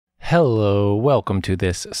Hello, welcome to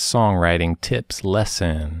this Songwriting Tips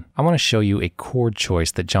lesson. I want to show you a chord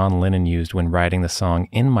choice that John Lennon used when writing the song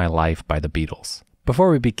In My Life by the Beatles. Before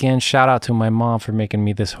we begin, shout out to my mom for making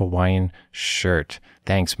me this Hawaiian shirt.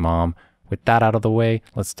 Thanks, Mom. With that out of the way,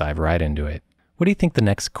 let's dive right into it. What do you think the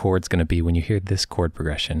next chord's going to be when you hear this chord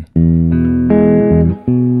progression?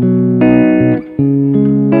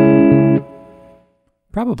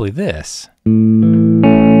 Probably this.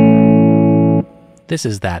 This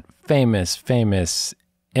is that famous,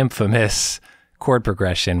 infamous chord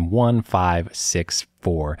progression 1, 5, 6,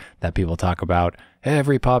 4 that people talk about.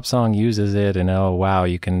 Every pop song uses it, and oh wow,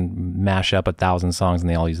 you can mash up 1,000 songs and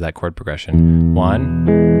they all use that chord progression.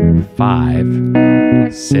 1,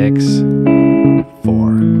 5, 6,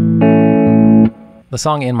 4. The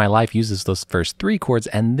song In My Life uses those first 3 chords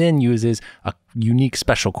and then uses a unique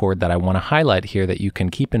special chord that I want to highlight here that you can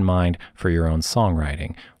keep in mind for your own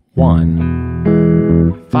songwriting.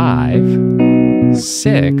 1, 5,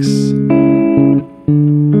 6.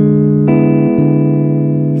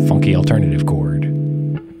 Funky alternative chord.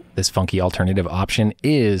 This funky alternative option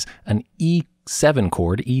is an E7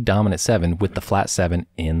 chord, E dominant 7, with the flat 7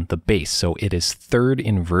 in the bass. So it is third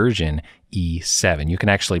inversion E7. You can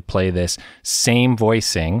actually play this same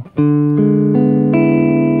voicing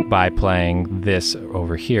by playing this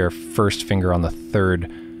over here, first finger on the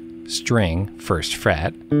 3rd string, 1st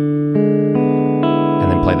fret,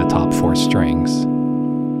 and then play the top 4 strings.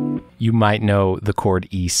 You might know the chord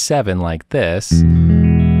E7 like this,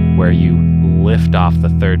 where you lift off the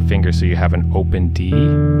 3rd finger so you have an open D,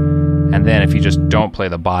 and then if you just don't play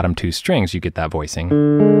the bottom 2 strings, you get that voicing.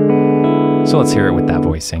 So let's hear it with that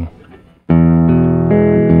voicing.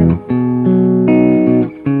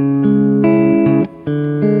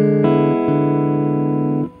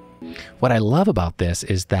 What I love about this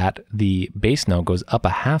is that the bass note goes up a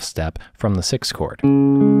half step from the 6th chord.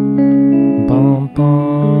 Bum,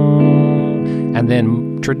 bum. And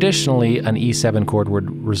then traditionally an E7 chord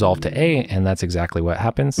would resolve to A, and that's exactly what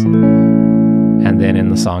happens. And then in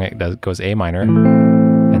the song it goes A minor,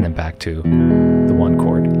 and then back to the 1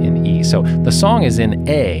 chord in E. So the song is in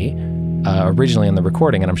A originally in the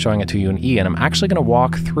recording, and I'm showing it to you in E, and I'm actually going to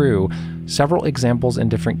walk through several examples in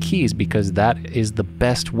different keys because that is the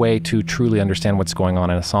best way to truly understand what's going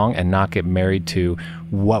on in a song and not get married to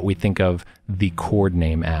what we think of the chord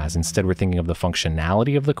name as. Instead, we're thinking of the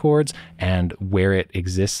functionality of the chords and where it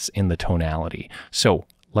exists in the tonality. So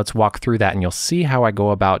let's walk through that, and you'll see how I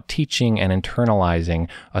go about teaching and internalizing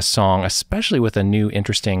a song, especially with a new,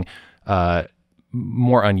 interesting,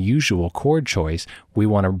 more unusual chord choice. We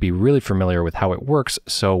want to be really familiar with how it works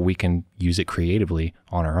so we can use it creatively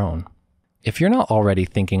on our own. If you're not already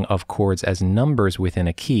thinking of chords as numbers within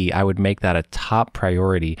a key, I would make that a top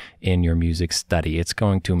priority in your music study. It's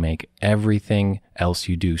going to make everything else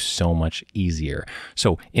you do so much easier.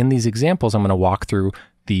 So in these examples, I'm going to walk through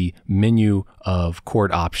the menu of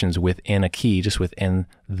chord options within a key, just within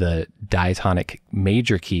the diatonic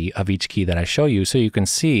major key of each key that I show you, so you can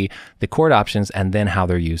see the chord options and then how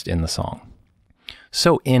they're used in the song.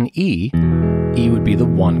 So in E, E would be the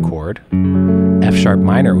 1 chord, F sharp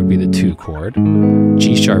minor would be the 2 chord,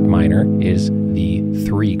 G sharp minor is the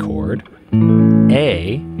 3 chord,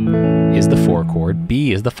 A is the 4 chord,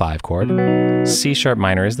 B is the 5 chord, C sharp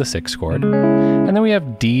minor is the 6 chord, and then we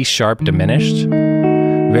have D sharp diminished,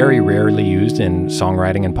 very rarely used in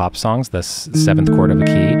songwriting and pop songs, the 7th chord of a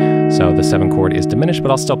key. So the 7th chord is diminished, but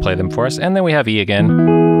I'll still play them for us. And then we have E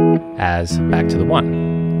again as back to the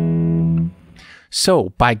 1.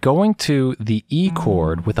 So by going to the E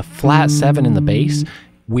chord with a flat 7 in the bass,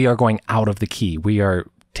 we are going out of the key. We are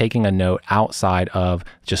taking a note outside of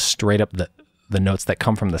just straight up the notes that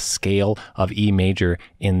come from the scale of E major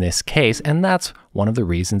in this case. And that's one of the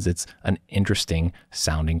reasons it's an interesting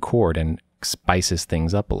sounding chord and spices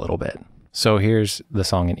things up a little bit. So here's the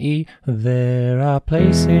song in E. There are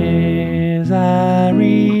places I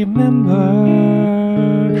remember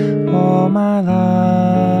all my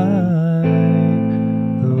life,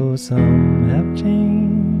 though some have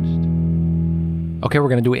changed. Okay, we're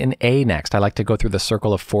going to do it in A next. I like to go through the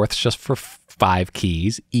circle of fourths just for 5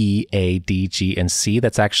 keys, E, A, D, G, and C.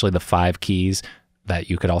 That's actually the 5 keys that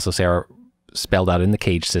you could also say are spelled out in the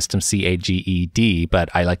Cage system, C, A, G, E, D, but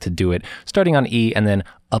I like to do it starting on E and then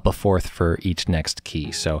up a 4th for each next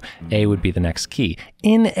key. So A would be the next key.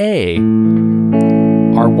 In A,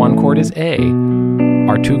 our 1 chord is A,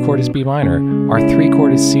 our 2 chord is B minor, our 3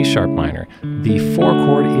 chord is C sharp minor, the 4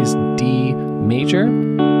 chord is D major,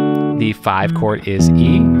 the 5 chord is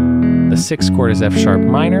E, the 6th chord is F sharp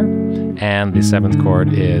minor, and the 7th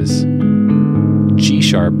chord is G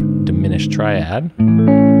sharp diminished triad,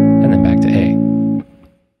 and then back to A.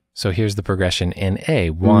 So here's the progression in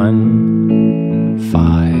A. 1,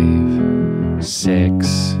 5,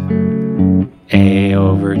 6, A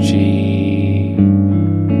over G.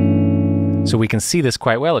 So we can see this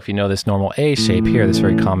quite well if you know this normal A shape here, this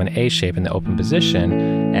very common A shape in the open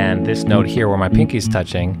position. And this note here where my pinky's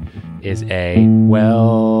touching is A.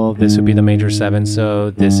 Well, this would be the major 7,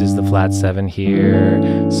 so this is the flat 7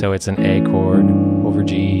 here. So it's an A chord over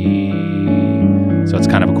G. So it's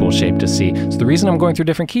kind of a cool shape to see. So the reason I'm going through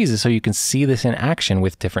different keys is so you can see this in action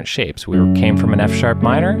with different shapes. We came from an F sharp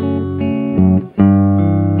minor,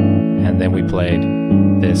 and then we played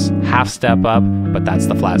this half step up, but that's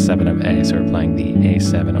the flat 7 of A. So we're playing the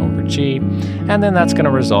A7 over G. And then that's going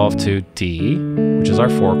to resolve to D, which is our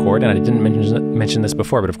 4 chord. And I didn't mention this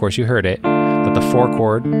before, but of course you heard it, that the 4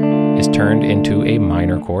 chord is turned into a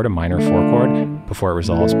minor chord, a minor 4 chord, before it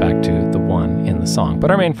resolves back to the 1 in the song. But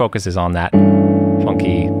our main focus is on that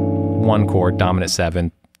funky 1 chord, dominant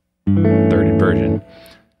 7, third inversion.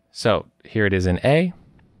 So here it is in A.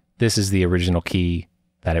 This is the original key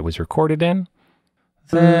that it was recorded in.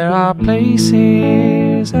 There are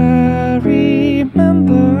places I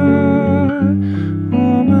remember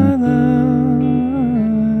all my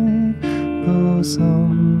life, though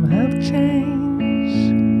some have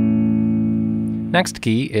changed. Next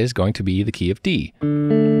key is going to be the key of D.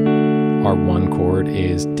 Our 1 chord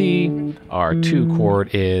is D, our 2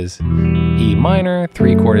 chord is E minor,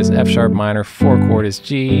 3 chord is F sharp minor, 4 chord is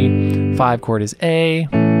G, 5 chord is A,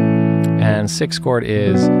 and 6 chord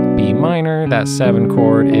is B minor, that 7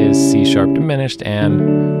 chord is C sharp diminished,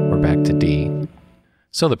 and we're back to D.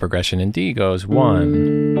 So the progression in D goes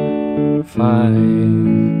 1,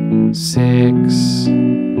 5, 6,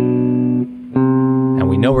 and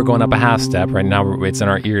we know we're going up a half step. Right now it's in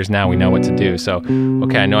our ears now, we know what to do. So,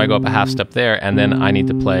 okay, I know I go up a half step there, and then I need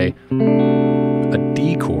to play a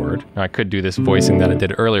D chord. Now I could do this voicing that I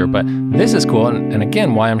did earlier, but this is cool, and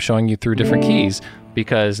again, why I'm showing you through different keys,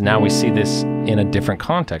 because now we see this in a different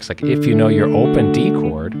context. Like if you know your open D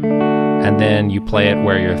chord, and then you play it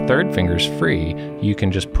where your 3rd finger's free, you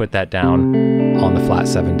can just put that down on the flat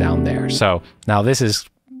 7 down there. So now this is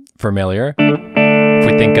familiar.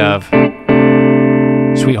 If we think of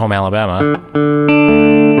Sweet Home Alabama,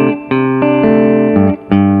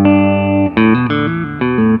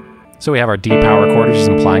 so we have our D power chord, which is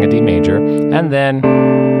implying a D major, and then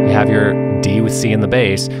you have your D with C in the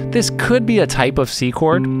bass. This could be a type of C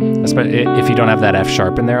chord, especially if you don't have that F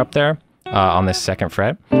sharp in there up there on this 2nd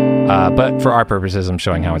fret. But for our purposes, I'm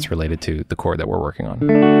showing how it's related to the chord that we're working on.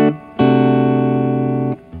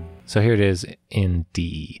 So here it is in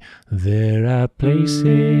D. There are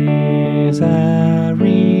places I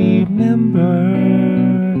remember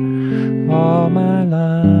all my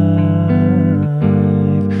life,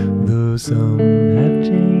 though some have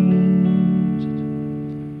changed.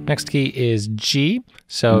 Next key is G.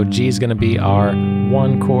 So G is going to be our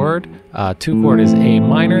 1 chord. 2 chord is A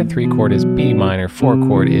minor, 3 chord is B minor, 4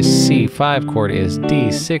 chord is C, 5 chord is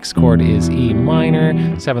D, 6 chord is E minor,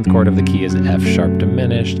 7th chord of the key is F sharp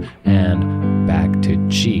diminished, and back to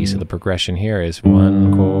G. So the progression here is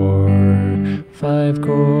 1 chord, 5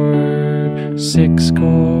 chord, 6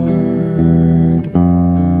 chord,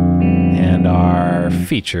 and our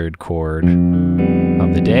featured chord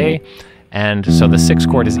of the day. And so the 6th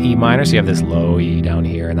chord is E minor, so you have this low E down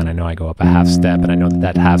here, and then I know I go up a half step, and I know that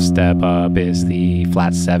that half step up is the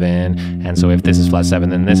flat 7, and so if this is flat 7,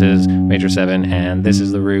 then this is major 7, and this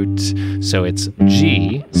is the root, so it's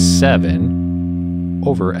G7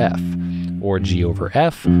 over F, or G over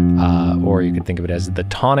F, or you can think of it as the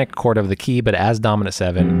tonic chord of the key, but as dominant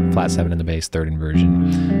 7, flat 7 in the bass, 3rd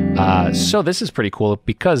inversion. So this is pretty cool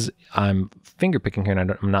because I'm finger picking here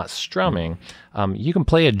and I'm not strumming. You can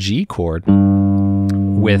play a G chord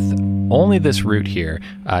with only this root here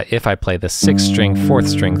if I play the 6th string, 4th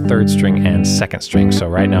string, 3rd string, and 2nd string. So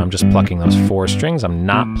right now I'm just plucking those 4 strings. I'm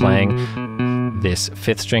not playing this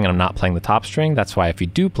 5th string, and I'm not playing the top string. That's why if you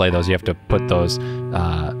do play those, you have to put those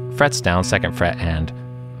frets down, 2nd fret and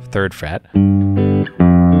 3rd fret.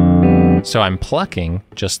 So I'm plucking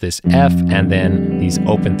just this F and then these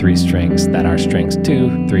open 3 strings that are strings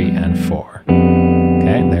 2, 3, and 4.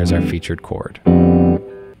 Okay, there's our featured chord.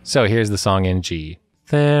 So here's the song in G.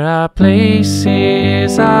 There are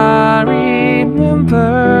places I remember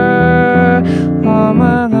all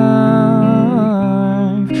my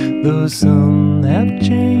life, though some have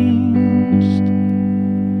changed.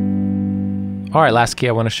 All right, last key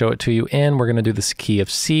I want to show it to you in. We're going to do this key of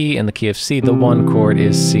C. In the key of C, the 1 chord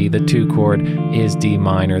is C, the 2 chord is D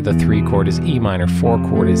minor, the 3 chord is E minor, 4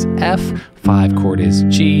 chord is F, 5 chord is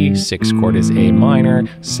G, 6 chord is A minor,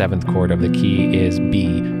 7th chord of the key is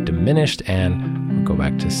B diminished, and go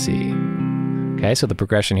back to C. Okay, so the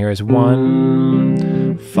progression here is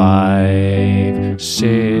 1, 5,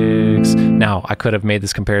 6. Now, I could have made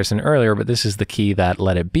this comparison earlier, but this is the key that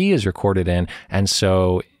Let It Be is recorded in, and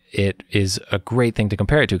so it is a great thing to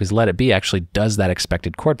compare it to because Let It Be actually does that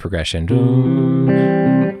expected chord progression. Boom,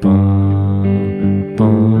 boom,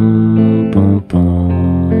 boom, boom,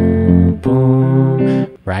 boom,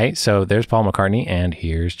 boom. Right? So there's Paul McCartney, and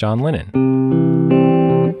here's John Lennon.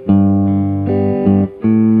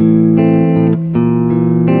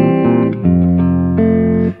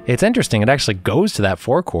 It's interesting, it actually goes to that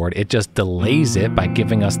 4 chord, it just delays it by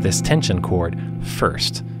giving us this tension chord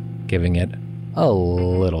first, giving it a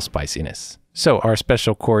little spiciness. So our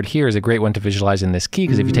special chord here is a great one to visualize in this key,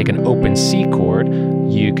 because if you take an open C chord,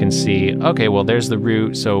 you can see, okay, well there's the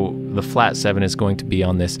root, so the flat 7 is going to be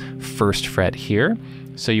on this 1st fret here.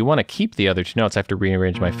 So you want to keep the other 2 notes. I have to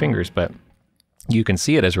rearrange my fingers, but you can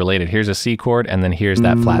see it as related. Here's a C chord, and then here's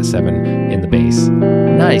that flat 7 in the bass.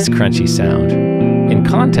 Nice crunchy sound. In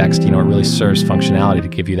context, you know, it really serves functionality to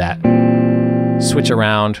give you that switch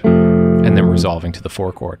around and then resolving to the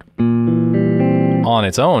 4 chord. On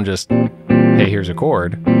its own, just, hey, here's a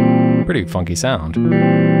chord. Pretty funky sound.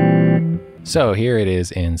 So here it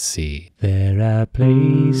is in C. There are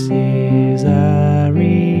places I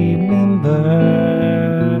remember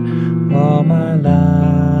all my life,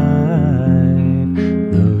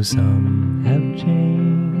 though some have changed.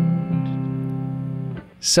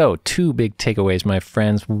 So 2 big takeaways, my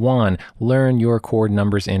friends. 1, learn your chord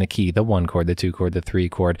numbers in a key, the 1 chord, the 2 chord, the 3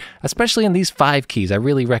 chord, especially in these 5 keys. I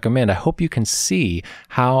really recommend. I hope you can see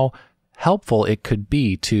how helpful it could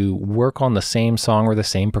be to work on the same song or the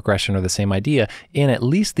same progression or the same idea in at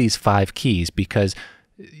least these 5 keys, because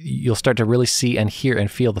you'll start to really see and hear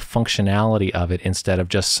and feel the functionality of it instead of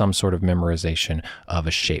just some sort of memorization of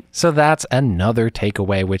a shape. So that's another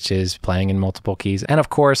takeaway, which is playing in multiple keys. And of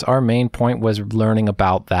course, our main point was learning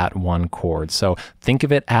about that 1 chord. So think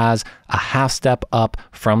of it as a half step up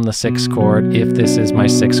from the 6th chord. If this is my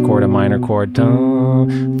 6th chord, a minor chord,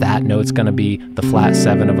 that note's going to be the flat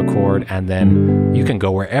 7 of a chord, and then you can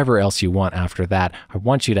go wherever else you want after that. I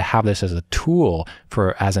want you to have this as a tool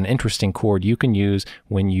as an interesting chord you can use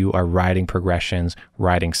when you are writing progressions,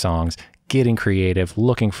 writing songs, getting creative,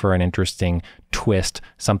 looking for an interesting twist,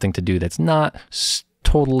 something to do that's not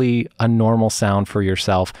totally a normal sound for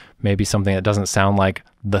yourself, maybe something that doesn't sound like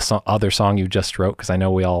the other song you just wrote, because I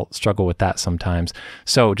know we all struggle with that sometimes.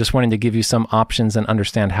 So just wanting to give you some options and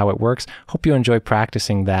understand how it works. Hope you enjoy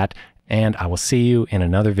practicing that, and I will see you in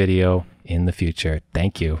another video in the future.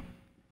 Thank you.